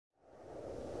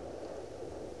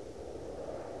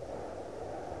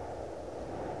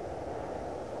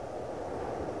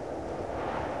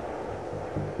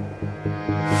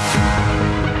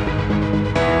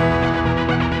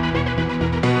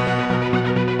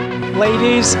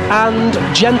Ladies and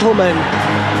gentlemen,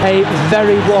 a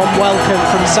very warm welcome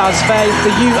from Saas Fee, the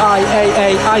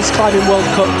UIAA Ice Climbing World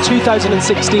Cup 2016.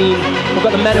 We've got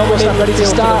the men and women ready to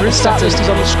start. The start list is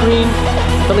on the screen.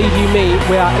 Believe you me,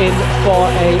 we are in for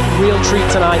a real treat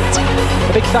tonight.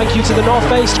 A big thank you to the North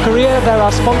Based Career, they're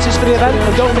our sponsors for the event.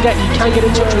 And don't forget, you can get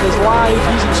in touch with us live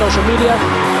using social media.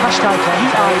 Hashtag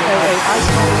UIAA Ice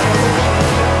Climbing.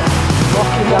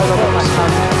 Walking down on the left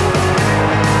hand.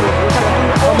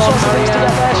 Come on, Maria. To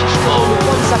get there. She's struggling with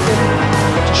 1 second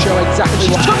to show exactly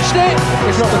she's touched it.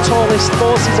 If not the tallest,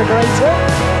 forces are greater.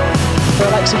 So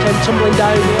Alexi came tumbling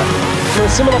down to a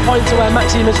similar point to where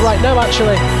Maxime is right now,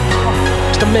 actually.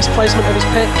 Just a misplacement of his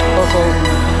pick.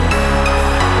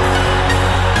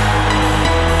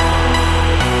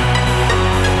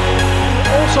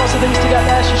 All sorts of things to get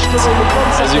there. She's struggling with 1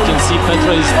 second. As you can see,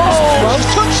 Petra is well, she's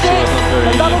touched it,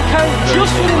 and that'll count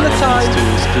just within the time.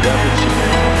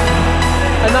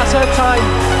 And that's her time.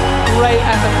 Great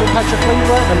effort from Petra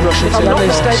Klingler and Russia. If I'm not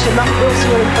mistaken, that will see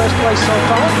her in first place so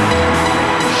far.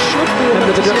 Should be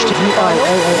able to do it.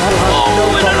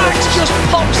 Oh, and an axe just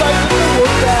pops out of the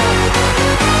wood there.